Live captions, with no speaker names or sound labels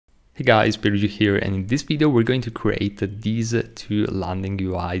Hey guys, Pierluigi here, and in this video we're going to create these two landing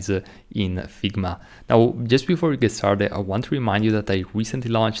UIs in Figma. Now, just before we get started, I want to remind you that I recently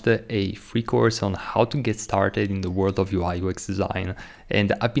launched a free course on how to get started in the world of UI UX design.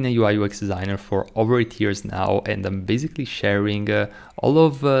 And I've been a UI UX designer for over 8 years now, and I'm basically sharing all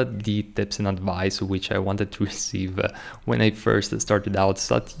of the tips and advice which I wanted to receive when I first started out,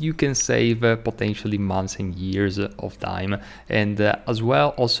 so that you can save potentially months and years of time, and as well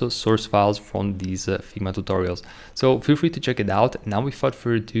also source files from these Figma tutorials. So feel free to check it out. Now without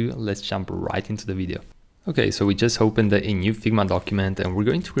further ado, let's jump right into the video. Okay, so we just opened a new Figma document and we're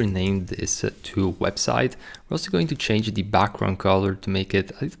going to rename this to website. We're also going to change the background color to make it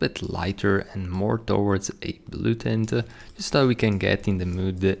a little bit lighter and more towards a blue tint, just so we can get in the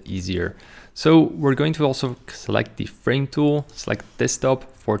mood easier. So we're going to also select the frame tool, select desktop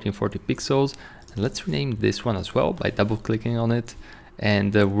 1440 pixels, and let's rename this one as well by double clicking on it.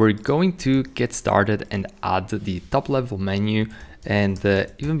 And we're going to get started and add the top level menu. And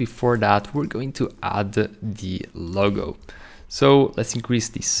even before that, we're going to add the logo. So let's increase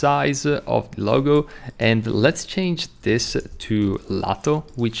the size of the logo and let's change this to Lato,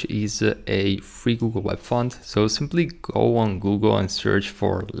 which is a free Google Web font. So simply go on Google and search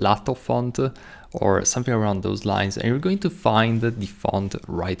for Lato font or something around those lines, and you're going to find the font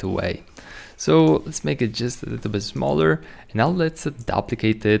right away. So let's make it just a little bit smaller, and now let's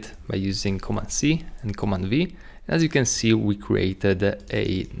duplicate it by using Command C and Command V. As you can see, we created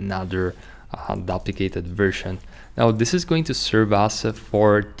another duplicated version. Now this is going to serve us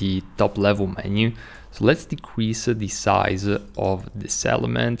for the top level menu. So let's decrease the size of this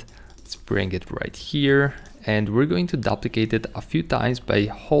element. Let's bring it right here, and we're going to duplicate it a few times by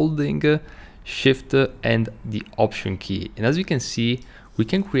holding Shift and the Option key. And as you can see, we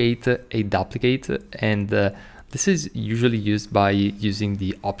can create a duplicate, and this is usually used by using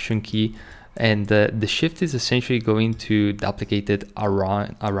the Option key. And the shift is essentially going to duplicate it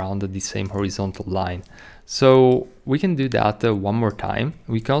around the same horizontal line. So we can do that one more time.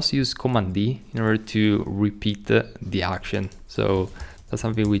 We can also use Command D in order to repeat the action. So that's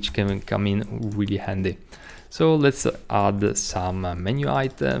something which can come in really handy. So let's add some menu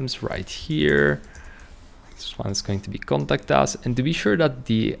items right here. This one is going to be contact us, and to be sure that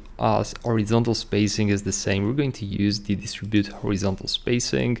the horizontal spacing is the same, we're going to use the distribute horizontal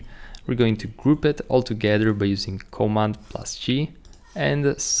spacing. We're going to group it all together by using Command plus G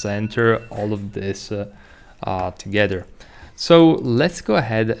and center all of this together. So let's go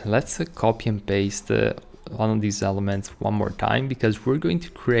ahead and let's copy and paste one of these elements one more time, because we're going to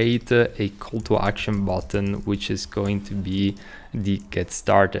create a call to action button, which is going to be the get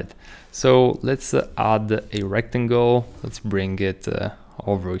started. So let's add a rectangle. Let's bring it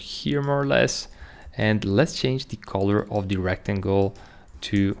over here more or less, and let's change the color of the rectangle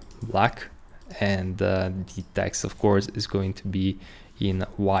to black, and the text of course is going to be in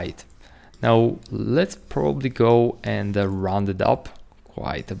white. Now let's probably go and round it up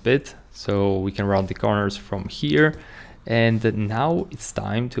quite a bit, so we can round the corners from here. And now it's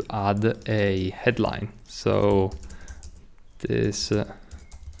time to add a headline. So this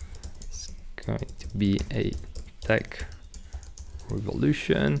is going to be a tech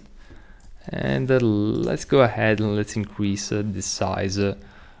revolution, and let's go ahead and let's increase the size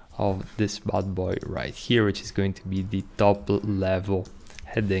of this bad boy right here, which is going to be the top level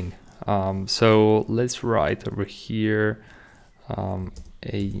heading. So let's write over here a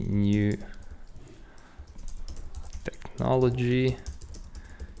new technology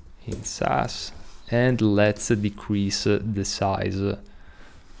in SaaS, and let's decrease the size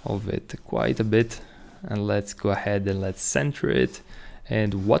of it quite a bit, and let's go ahead and let's center it.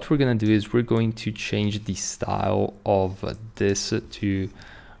 And what we're going to do is we're going to change the style of this to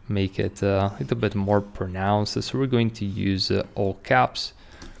make it a little bit more pronounced. So we're going to use all caps.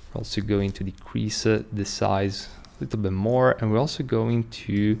 We're also going to decrease the size a little bit more, and we're also going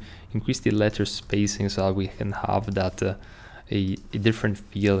to increase the letter spacing so that we can have that a different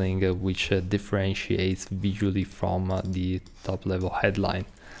feeling which differentiates visually from the top level headline.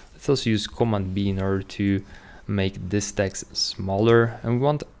 Let's also use Command B in order to make this text smaller, and we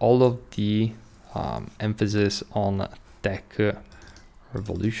want all of the emphasis on tech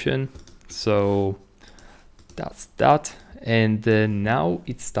revolution. So that's that. And now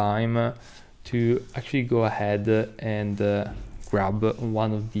it's time to actually go ahead and grab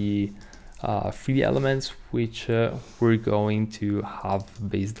one of the 3D elements which we're going to have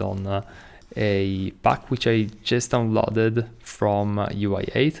based on a pack which I just downloaded from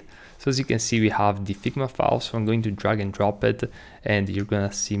UI8. So as you can see, we have the Figma file, so I'm going to drag and drop it, and you're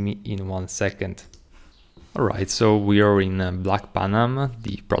gonna see me in 1 second. Alright, so we are in Black Panam,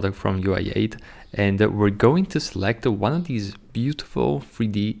 the product from UI8, and we're going to select one of these beautiful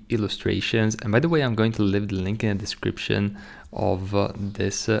 3D illustrations. And by the way, I'm going to leave the link in the description of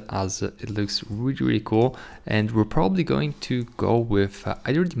this as it looks really cool. And we're probably going to go with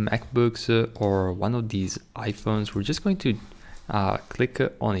either the MacBooks or one of these iPhones. We're just going to click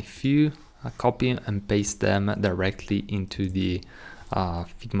on a few, copy and paste them directly into the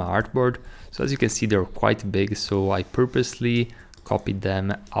Figma artboard. So as you can see, they're quite big, so I purposely copied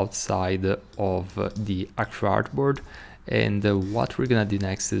them outside of the actual artboard. And what we're gonna do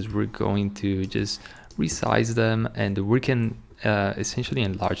next is we're going to just resize them, and we can essentially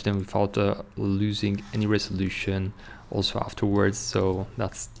enlarge them without losing any resolution also afterwards, so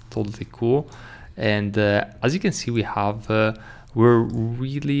that's totally cool. And as you can see, we have we're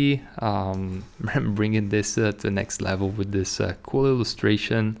really bringing this to the next level with this cool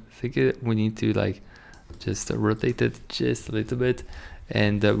illustration. I think we need to like just rotate it just a little bit.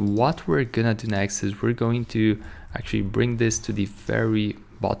 And what we're gonna do next is we're going to actually bring this to the very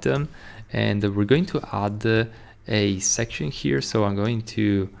bottom, and we're going to add a section here. So I'm going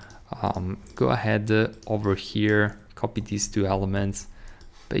to go ahead over here, copy these two elements,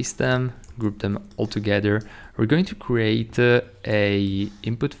 paste them, group them all together. We're going to create a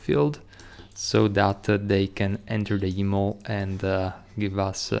input field so that they can enter the email and give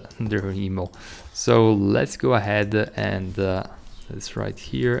us their email. So let's go ahead and let's write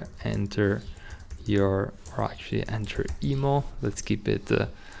here, enter your, or actually enter email. Let's keep it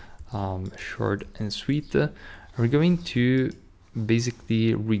short and sweet. We're going to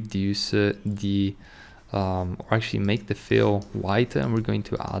basically reduce the or actually make the fill white, and we're going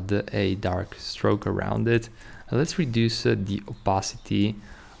to add a dark stroke around it. And let's reduce the opacity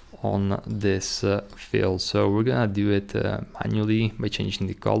on this fill. So we're gonna do it manually by changing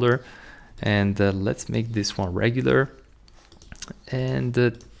the color, and let's make this one regular, and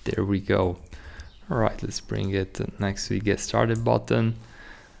there we go. All right, let's bring it next to the get started button,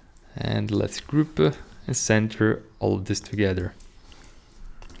 and let's group and center all of this together.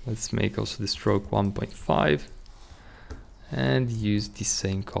 Let's make also the stroke 1.5 and use the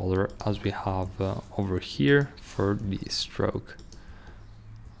same color as we have over here for the stroke.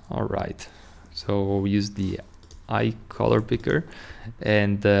 All right, so we'll use the eye color picker,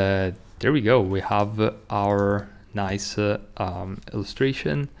 and there we go. We have our nice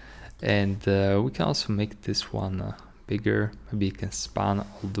illustration, and we can also make this one bigger. Maybe it can span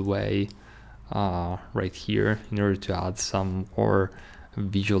all the way right here in order to add some more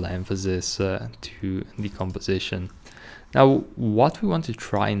visual emphasis to the composition. Now what we want to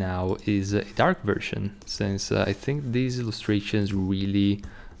try now is a dark version, since I think these illustrations really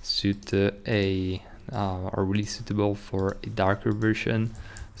suit are really suitable for a darker version.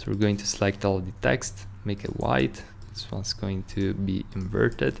 So we're going to select all of the text, make it white. This one's going to be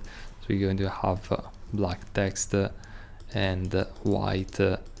inverted, so we're going to have black text and white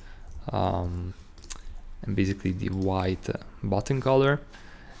and basically the white button color.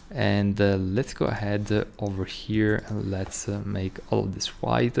 And let's go ahead over here and let's make all of this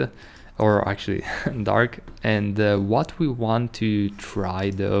white, or actually dark. And what we want to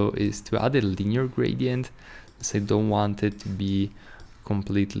try though is to add a linear gradient, so I don't want it to be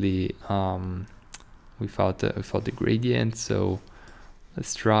completely without the gradient. So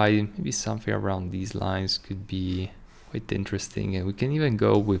let's try maybe something around these lines, could be quite interesting. And we can even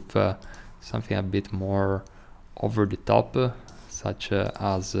go with something a bit more over the top, such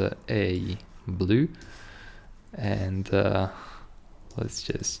as a blue. And let's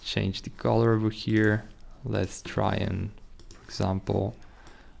just change the color over here. Let's try and, for example,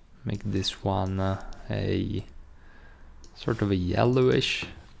 make this one a sort of a yellowish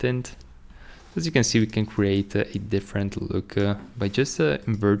tint. As you can see, we can create a different look by just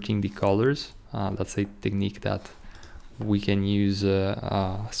inverting the colors. That's a technique that we can use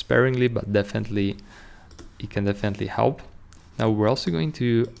sparingly, but definitely it can definitely help. Now we're also going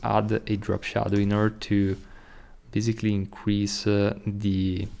to add a drop shadow in order to basically increase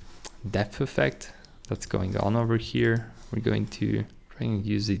the depth effect that's going on over here. We're going to try and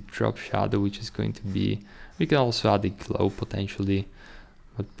use a drop shadow, which is going to be, we can also add a glow potentially,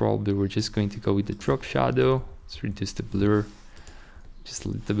 but probably we're just going to go with the drop shadow. Let's reduce the blur just a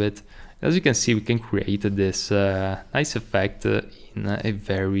little bit. As you can see, we can create this nice effect in a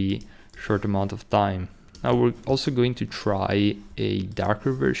very short amount of time. Now we're also going to try a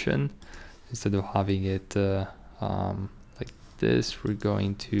darker version. Instead of having it like this, we're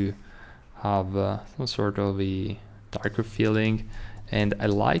going to have some sort of a darker feeling. And I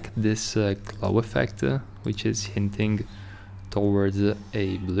like this glow effect, which is hinting towards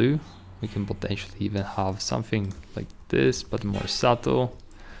a blue. We can potentially even have something like this, but more subtle.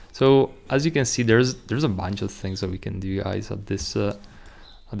 So as you can see, there's a bunch of things that we can do, guys, at this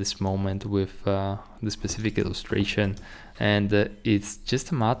moment with the specific illustration, and it's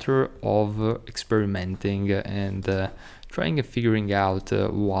just a matter of experimenting and trying and figuring out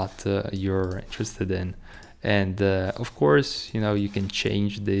what you're interested in. And of course, you know, you can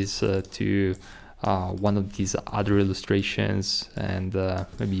change this to one of these other illustrations, and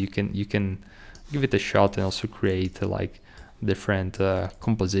maybe you can give it a shot and also create like different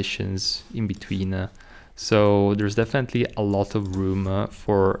compositions in between. So there's definitely a lot of room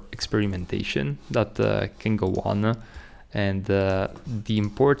for experimentation that can go on, and the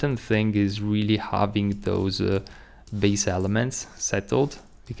important thing is really having those base elements settled,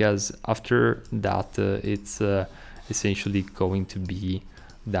 because after that it's essentially going to be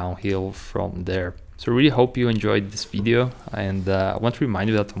downhill from there. So I really hope you enjoyed this video, and I want to remind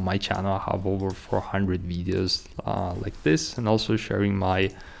you that on my channel I have over 400 videos like this, and also sharing my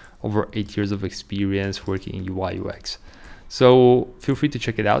over 8 years of experience working in UI UX. So feel free to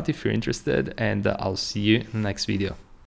check it out if you're interested, and I'll see you in the next video.